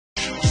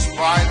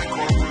by the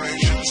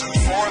corporations and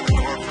for the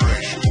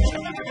corporations.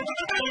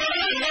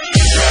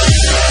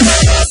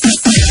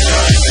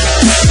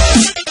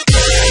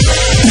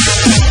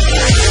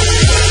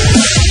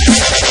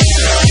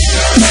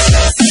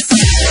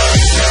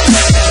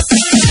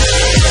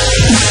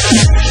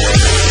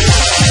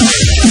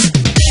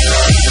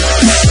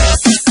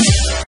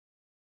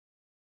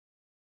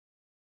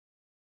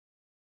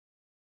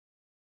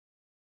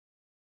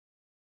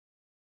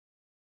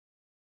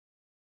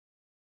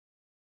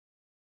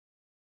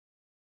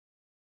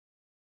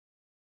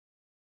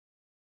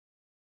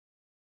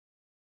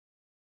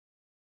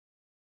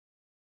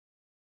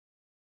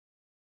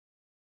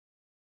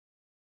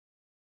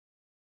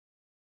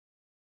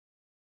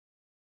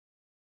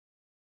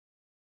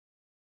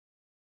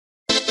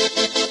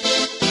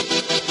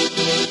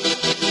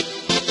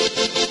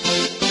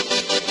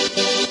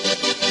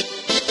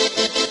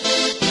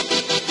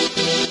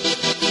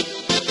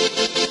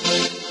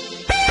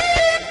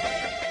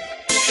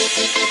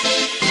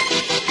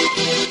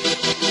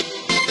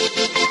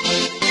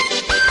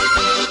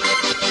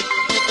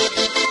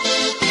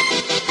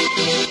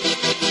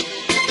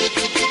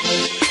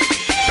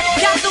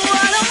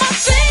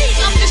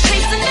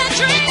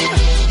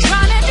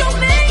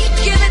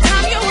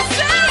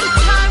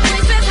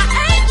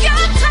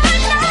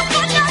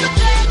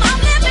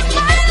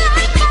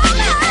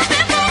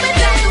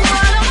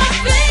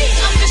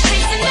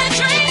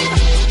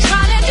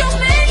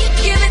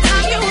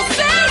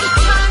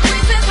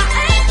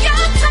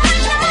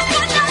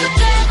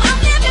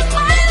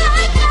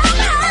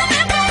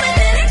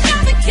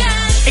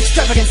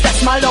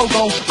 My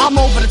logo, I'm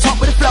over the top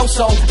with a flow,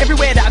 so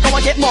everywhere that I go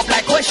I get mobbed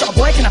like, oi shot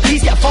boy, can I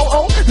please get a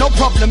photo? No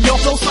problem, your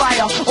flow's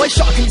fire. Oi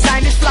shot, can you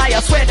sign this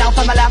flyer? Swear down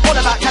for my lap, all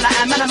about Calla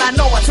and man, a man,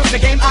 know I took the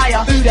game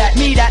higher. Who that,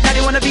 me that, now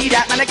they wanna be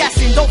that. Man, I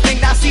gassing, don't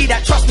think that I see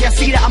that. Trust me, I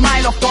see that, a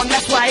mile off gone.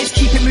 That's why it's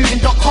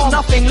keepitmoving.com.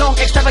 Nothing long,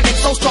 extravagant,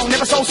 so strong,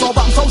 never so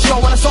but I'm so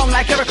sure on a song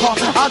like Erica.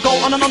 I go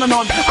on and on and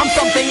on. I'm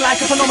something like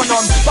a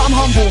phenomenon, but I'm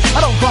humble,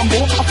 I don't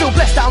grumble. I feel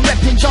blessed that I'm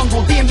repping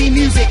jungle. D&B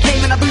music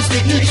came and I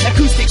boosted, new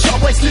acoustic, shot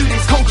boy slew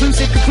this.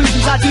 Conclusive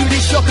conclusions, I do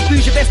this. Your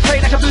conclusion, best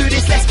pray like a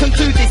Buddhist. Let's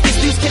conclude this. This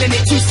dude's killing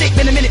it. Too sick,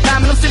 been a minute,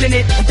 fam, and I'm still in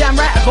it. And damn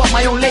right, I got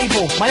my own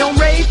label, my own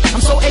rave.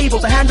 I'm so able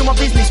to handle my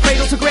business,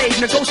 cradle to grave,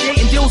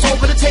 negotiating deals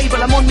over the table.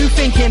 I'm on new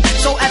thinking,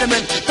 so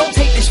adamant. Don't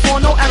take this for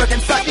no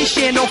arrogance. Like this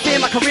year, no fear,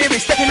 my career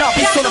is stepping up.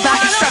 It's all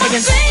about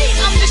extravagance.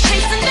 I'm just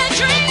chasing that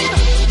dream,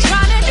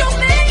 trying to do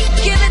me.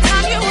 Give it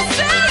time, you will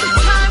see.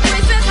 Time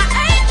wasted,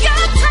 I ain't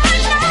got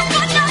time now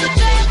for another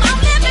day. I'm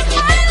living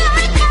my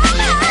life, I'm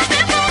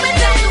having moving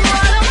down the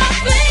world on my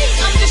feet.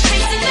 I'm just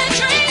chasing that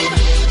dream,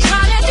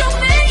 trying to do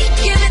me.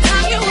 Give it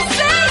time, you will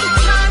see.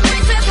 Time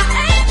wasted,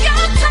 I ain't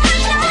got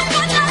time now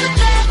for another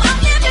day. I'm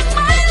living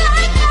my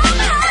life, I'm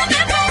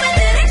having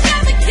moving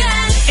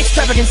extravagant.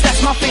 Extravagance,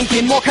 that's my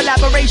thinking. More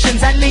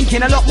collaborations and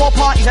linking. A lot more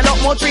parties, a lot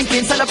more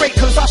drinking. Celebrate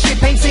cause our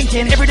ship ain't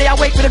sinking. Every day I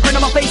wake with a grin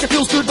on my face. It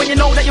feels good when you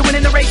know that you're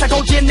winning the race. I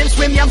go gym, then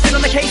swim, yeah, I'm still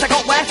on the case. I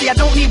got wifey, I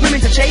don't need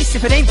women to chase.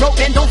 If it ain't broke,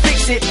 then don't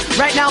fix it.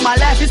 Right now my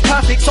life is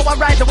perfect, so I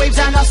ride the waves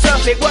and I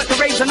surf it. Work the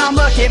raves and I'll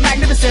murk it.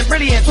 Magnificent,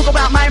 brilliant. Talk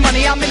about my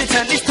money, I'm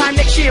militant. This time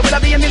next year, will I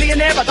be a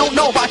millionaire? I don't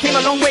know, but I came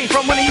a long way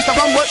from when I used to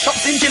run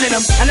workshops in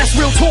Gillingham. And that's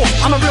real talk,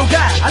 I'm a real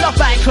guy. I love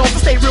buying clothes, I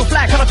stay real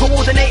fly. Can I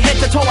coordinate head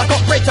to toe? I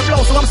got bread to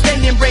blow, so I'm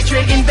spending bread.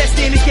 Trade,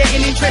 investing, it's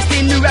getting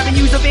interesting. New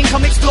avenues of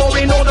income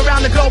exploring. All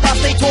around the globe I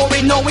stay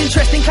touring. No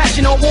interest in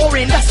clashing or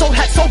warring. That's old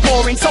hat, so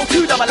boring. So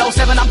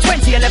 2007, I'm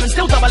 2011,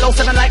 still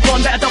 007 like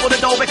Bond. Better double the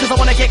dough because I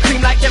wanna get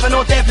cream like Devon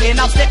or Devlin.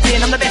 I've stepped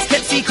in, I'm the best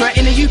kept secret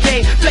in the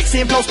UK.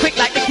 Flexing, blows quick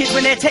like the kids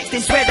when they're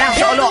texting. Swear down,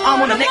 shot a lot,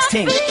 I'm on the next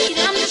thing.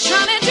 I'm just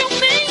trying to do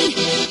me,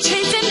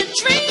 chasing the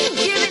dream.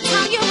 Give it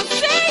time, you will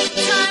see.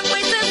 Time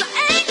wasted,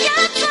 I ain't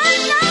got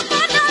time now for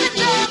another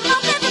day.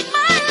 I'm living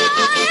my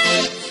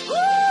life.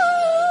 Ooh,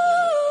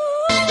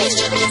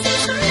 extravagance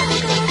is so real.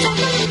 Don't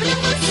believe it in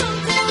my soul.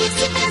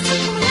 Sit back,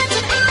 take a minute to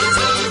the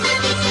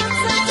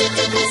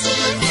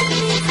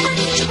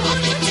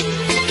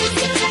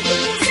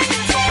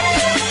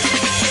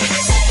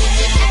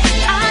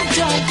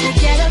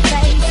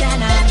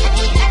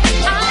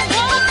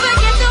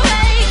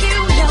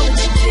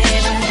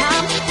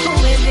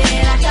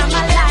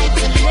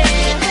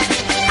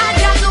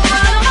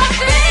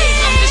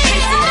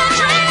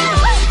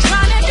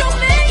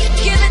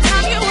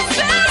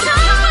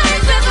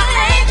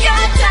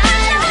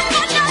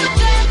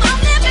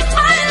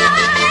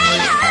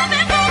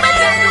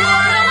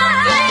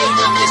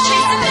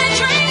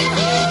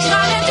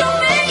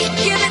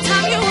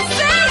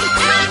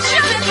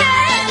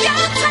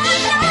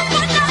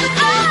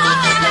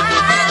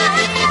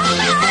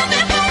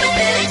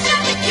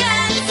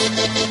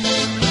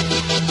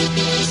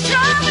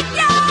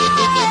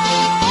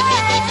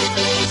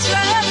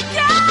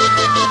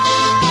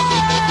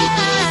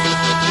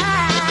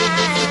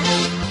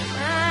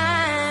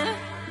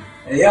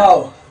Hey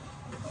yo,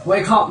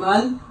 wake up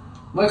man,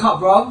 wake up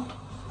bro.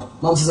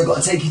 Mum says I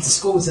got to take you to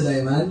school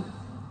today man.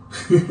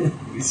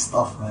 Good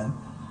stuff man,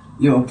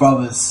 little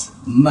brothers,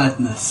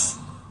 madness.